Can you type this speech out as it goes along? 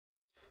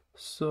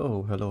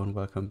So, hello and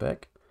welcome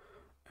back.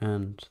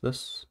 And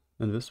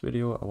in this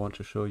video, I want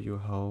to show you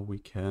how we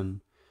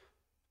can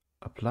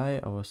apply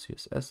our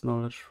CSS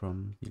knowledge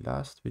from the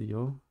last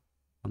video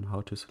on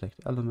how to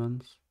select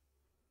elements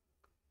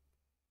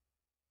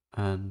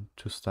and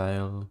to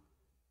style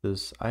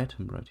this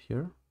item right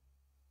here.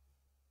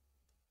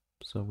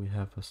 So we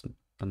have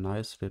a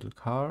nice little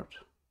card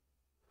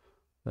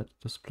that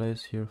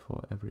displays here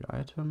for every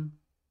item.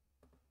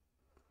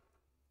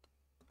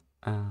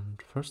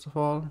 And first of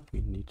all,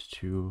 we need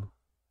to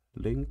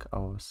link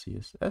our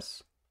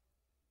CSS.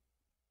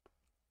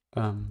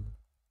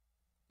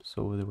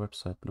 So the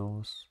website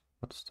knows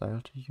what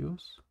style to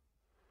use,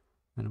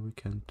 and we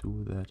can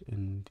do that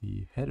in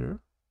the header,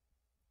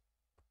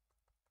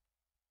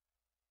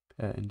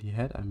 in the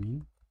head I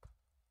mean,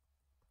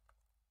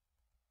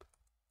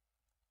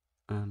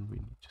 and we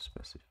need to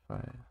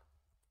specify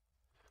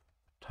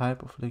what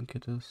type of link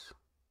it is,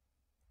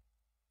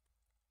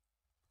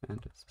 and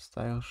it's a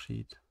style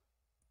sheet,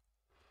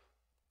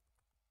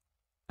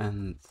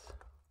 and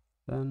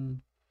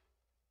then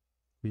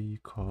we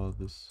call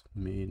this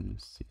main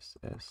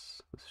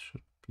CSS. This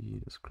should be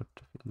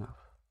descriptive enough.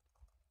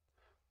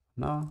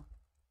 Now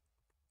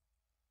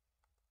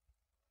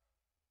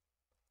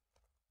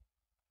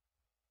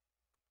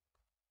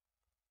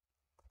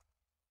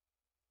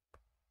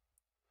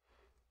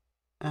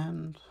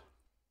and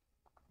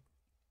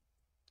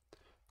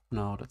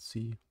now let's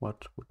see,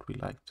 what would we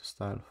like to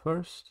style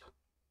first.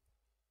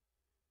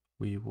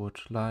 We would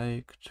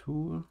like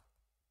to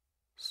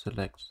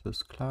select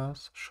this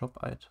class shop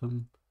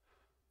item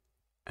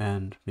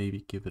and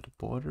maybe give it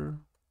a border.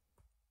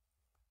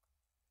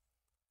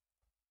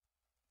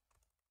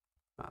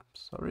 I'm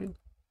sorry.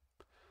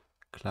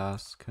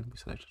 Class can be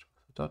selected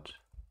with a dot.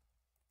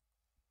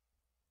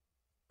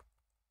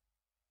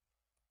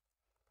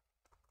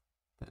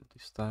 Then the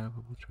style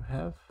we want to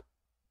have.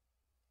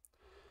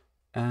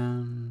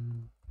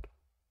 And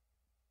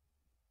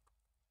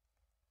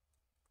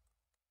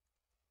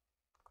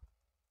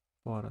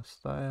border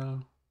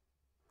style,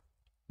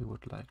 we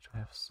would like to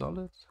have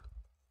solid.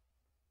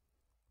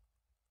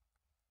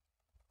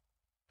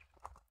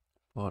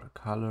 Border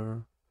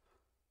color,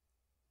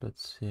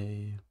 let's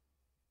say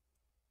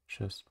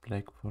just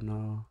black for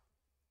now.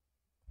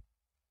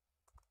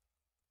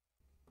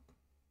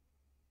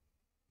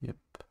 Yep.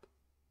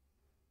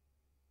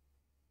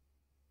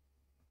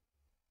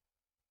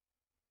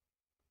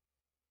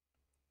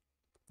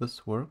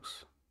 This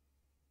works.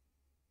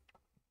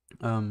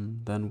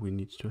 Then we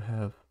need to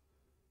have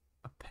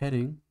a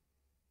padding.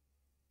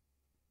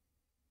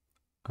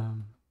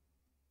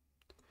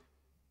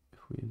 If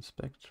we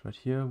inspect right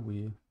here,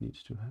 we need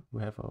to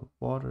have our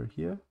border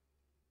here,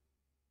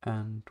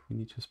 and we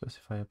need to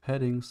specify a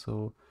padding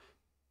so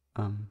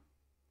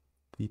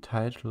the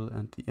title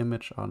and the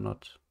image are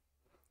not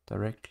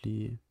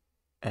directly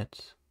at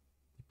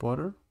the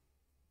border.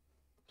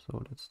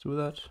 So let's do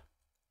that.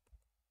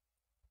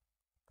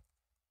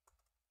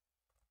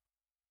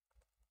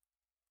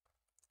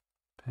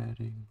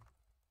 Padding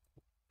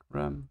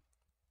rem,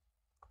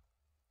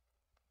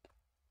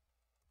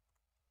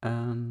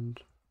 and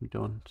we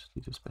don't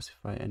need to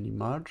specify any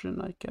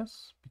margin, I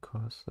guess,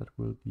 because that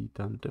will be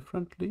done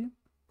differently.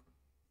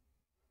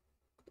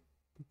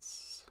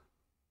 It's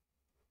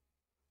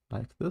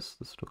like this.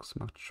 This looks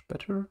much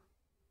better.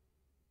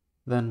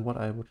 Then what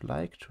I would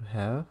like to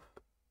have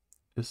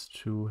is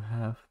to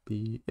have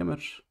the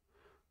image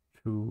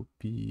to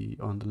be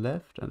on the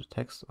left and the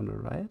text on the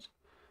right.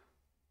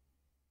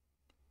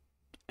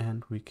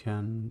 And we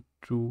can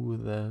do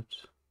that,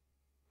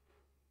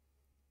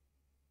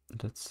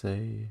 let's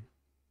say,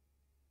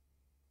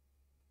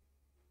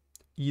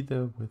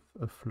 either with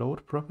a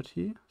float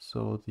property,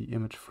 so the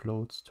image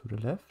floats to the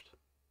left,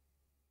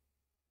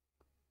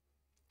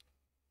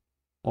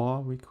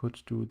 or we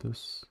could do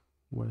this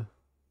with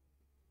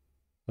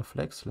a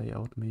flex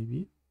layout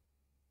maybe.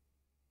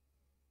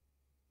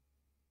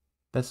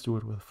 Let's do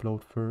it with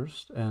float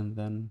first, and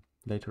then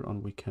later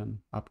on we can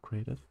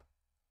upgrade it.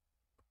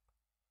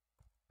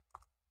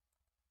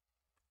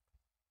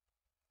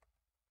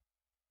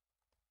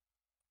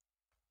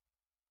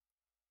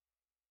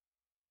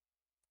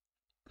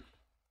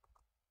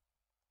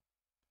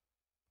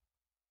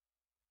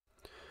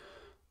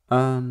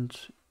 And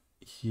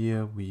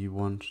here we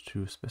want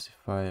to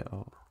specify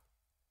our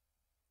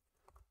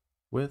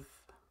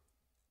width.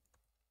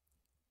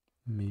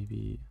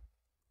 Maybe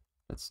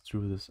let's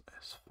do this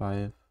as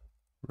 5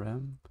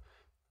 rem.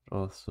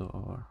 Also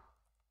our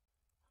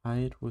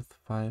height with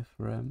 5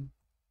 rem.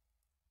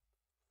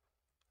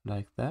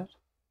 Like that.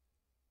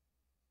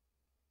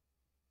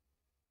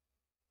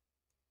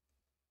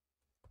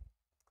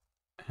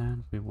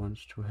 And we want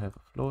to have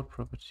a float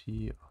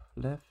property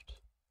of left.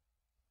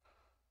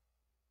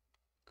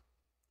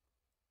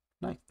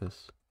 Like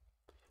this.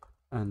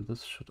 And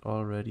this should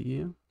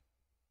already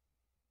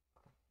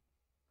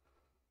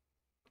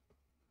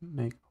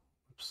make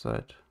the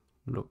website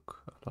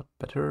look a lot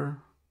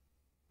better.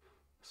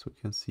 As we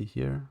can see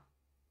here,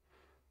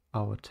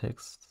 our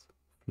text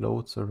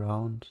floats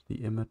around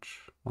the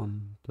image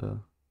on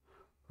the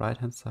right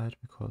hand side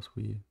because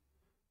we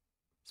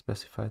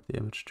specified the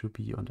image to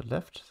be on the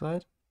left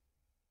side.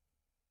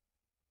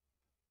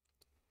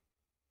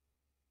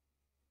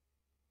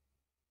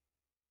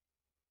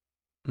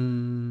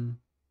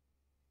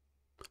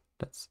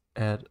 Let's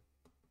add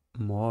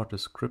more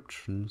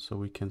description so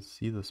we can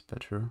see this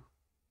better.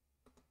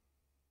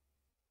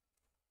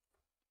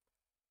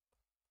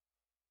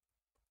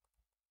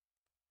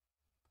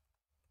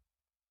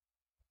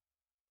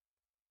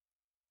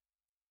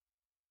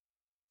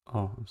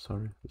 Oh, I'm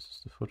sorry, this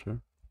is the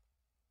footer.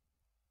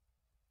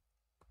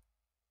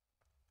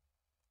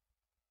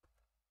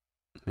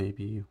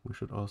 Maybe we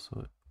should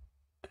also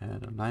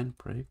add a line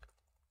break.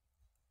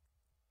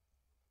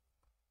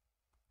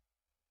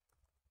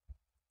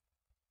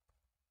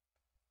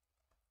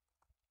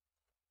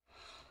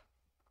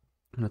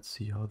 Let's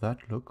see how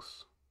that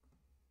looks.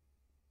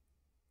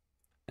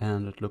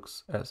 And it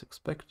looks as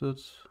expected.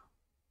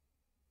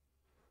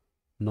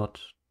 Not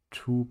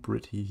too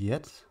pretty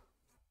yet,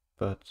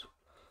 but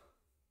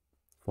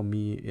for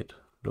me it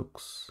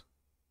looks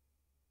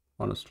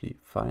honestly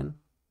fine.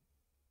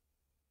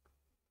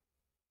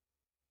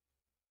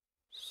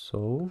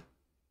 So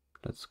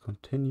let's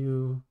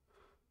continue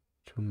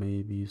to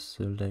maybe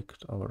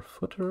select our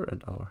footer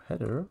and our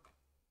header.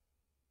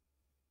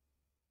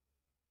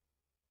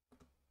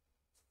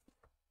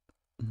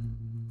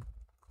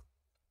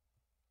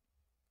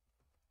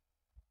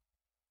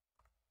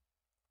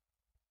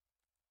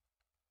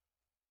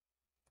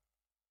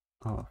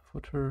 Our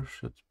footer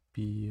should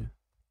be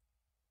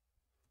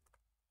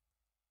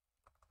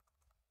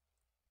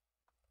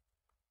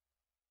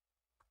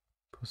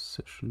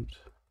positioned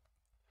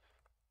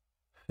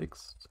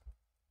fixed.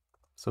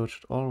 So it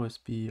should always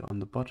be on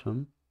the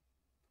bottom.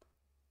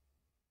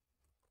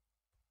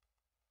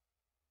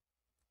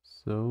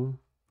 So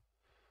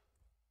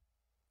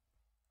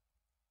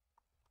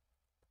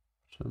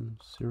bottom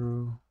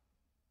 0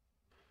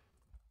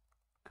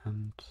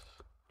 and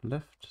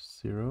left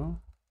 0.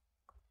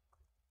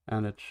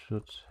 And it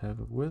should have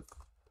a width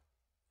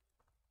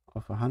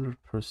of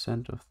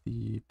 100% of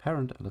the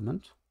parent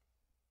element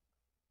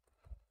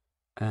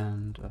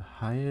and a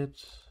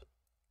height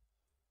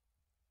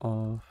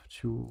of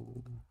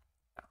 2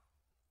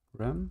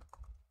 rem.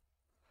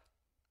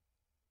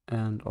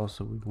 And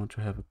also we want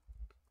to have a,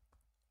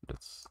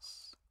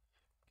 let's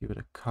give it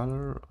a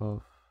color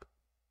of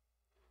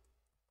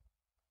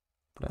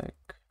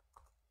black.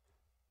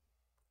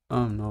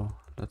 Oh no,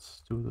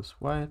 let's do this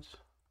white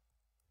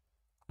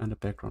and a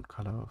background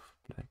color of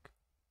black.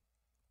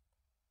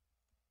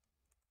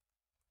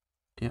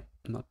 Yeah,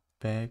 not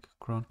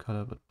background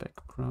color, but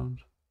background.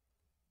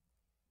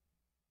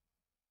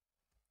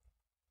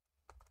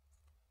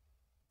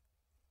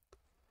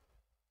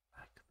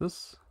 Like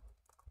this.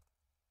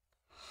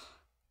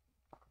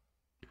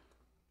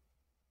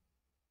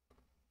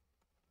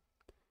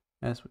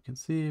 As we can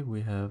see,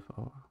 we have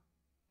our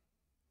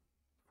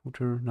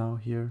footer now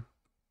here.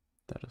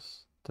 That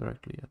is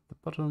directly at the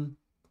bottom.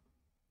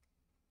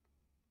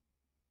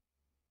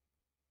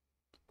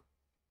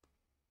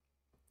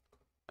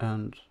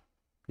 And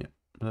yeah,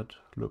 that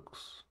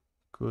looks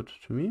good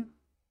to me.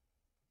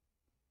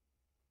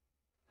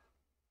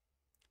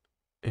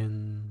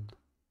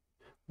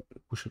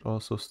 We should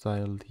also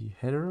style the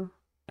header,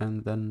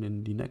 and then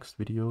in the next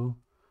video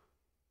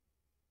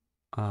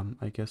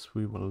I guess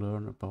we will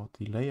learn about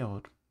the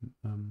layout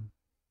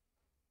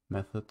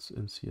methods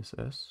in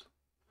CSS,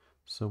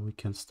 so we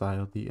can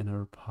style the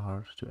inner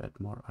part to add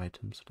more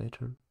items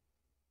later.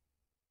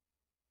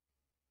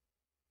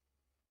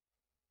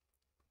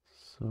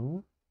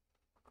 So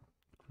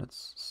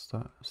let's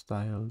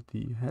style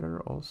the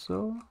header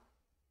also.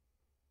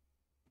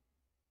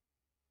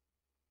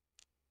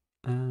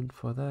 And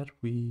for that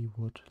we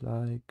would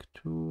like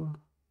to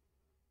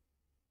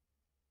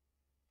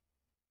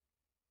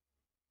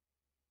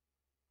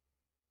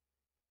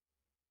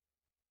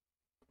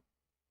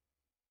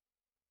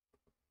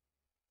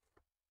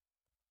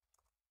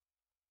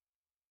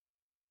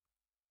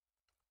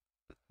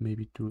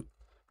maybe do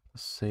the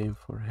same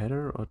for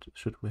header, or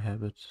should we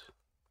have it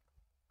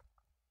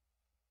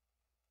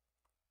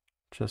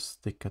just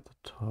stick at the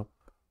top?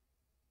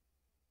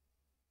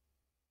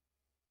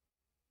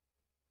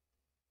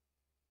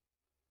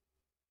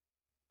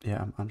 Yeah,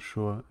 I'm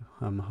unsure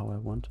how I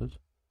want it,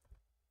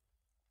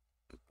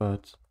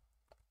 but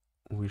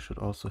we should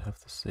also have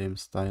the same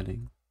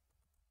styling.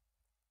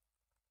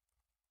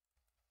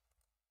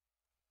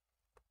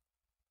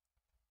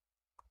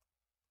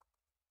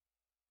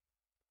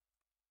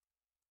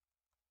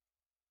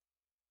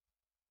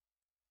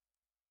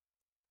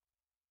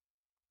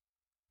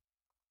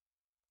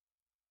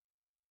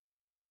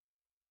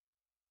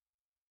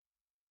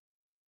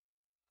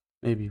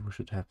 Maybe we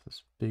should have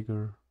this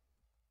bigger,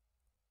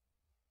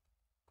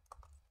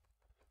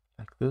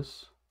 like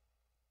this.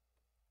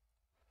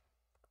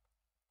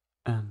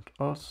 And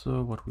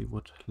also what we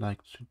would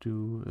like to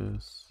do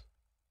is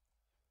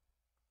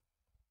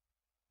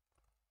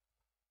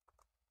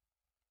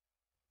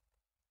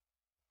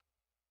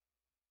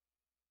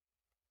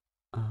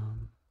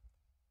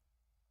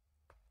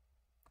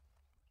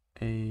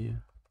a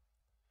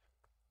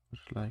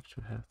would like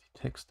to have the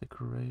text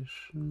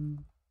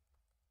decoration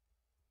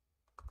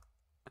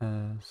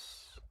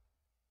as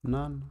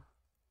none,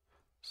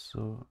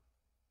 so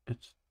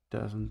it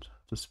doesn't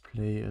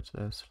display it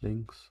as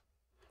links,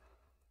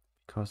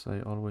 because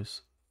I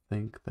always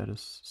think that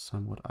is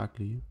somewhat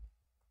ugly.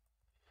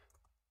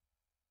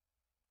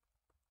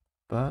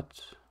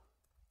 But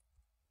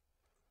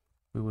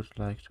we would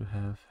like to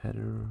have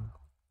header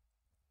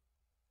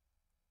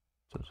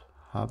dot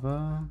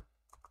hover.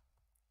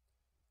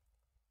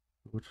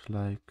 We would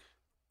like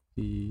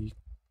the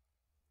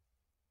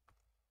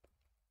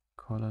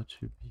color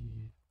to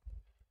be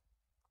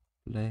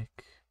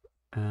black,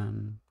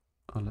 and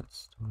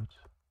let's do it.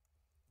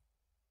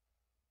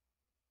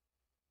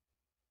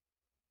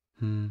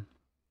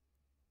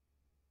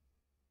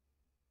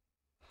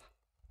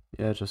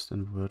 Yeah, just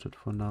invert it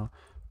for now.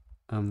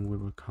 We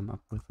will come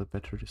up with a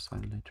better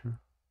design later.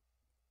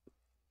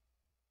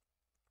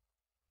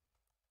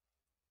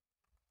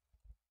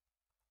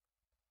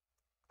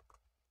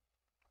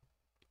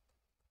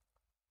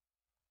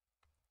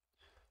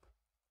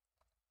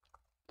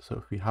 So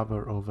if we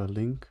hover over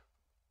link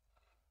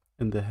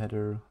in the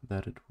header,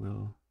 that it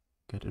will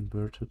get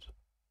inverted.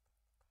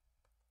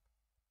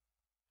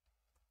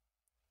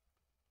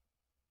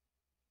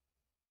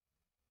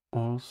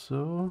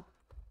 Also,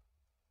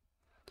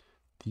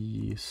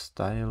 the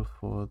style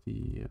for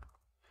the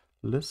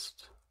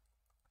list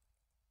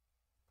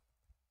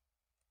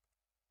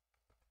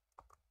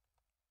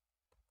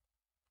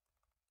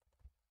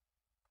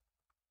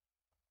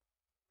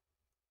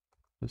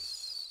is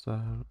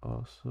style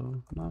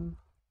also none.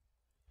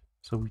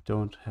 So we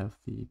don't have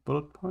the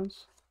bullet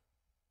points.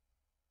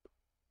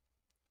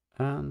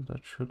 And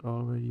that should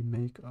already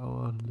make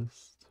our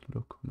list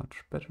look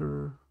much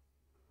better.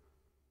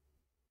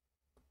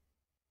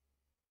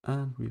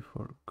 And we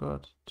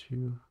forgot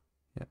to,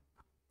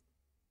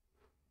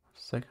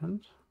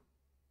 second.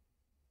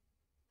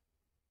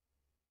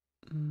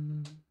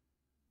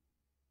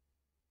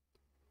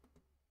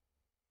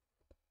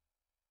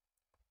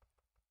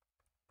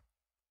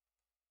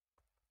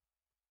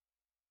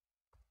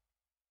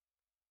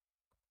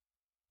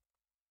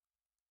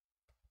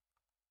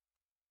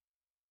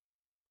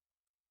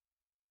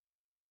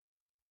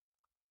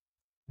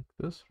 Like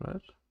this,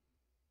 right?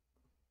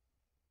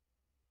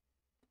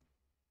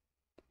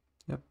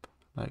 Yep,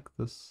 like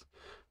this.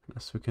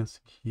 As we can see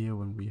here,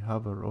 when we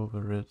hover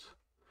over it,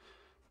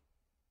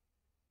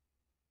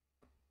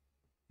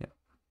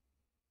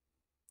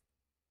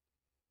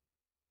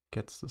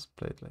 gets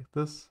displayed like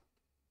this.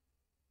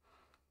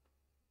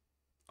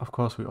 Of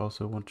course, we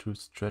also want to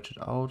stretch it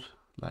out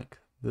like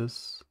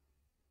this.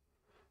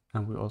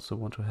 And we also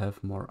want to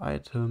have more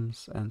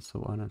items and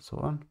so on and so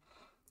on.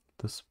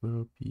 This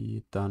will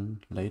be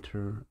done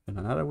later in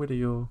another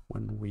video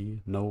when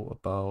we know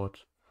about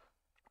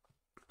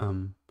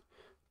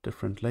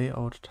different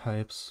layout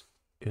types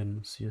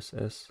in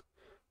CSS.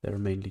 There are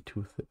mainly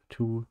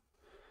two,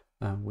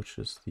 which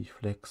is the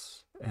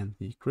flex and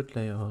the grid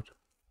layout.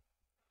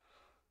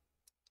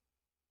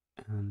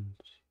 And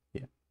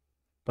yeah,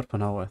 but for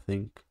now I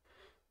think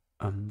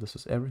this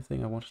is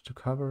everything I wanted to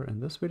cover in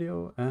this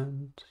video,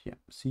 and yeah,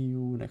 see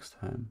you next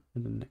time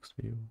in the next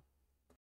video.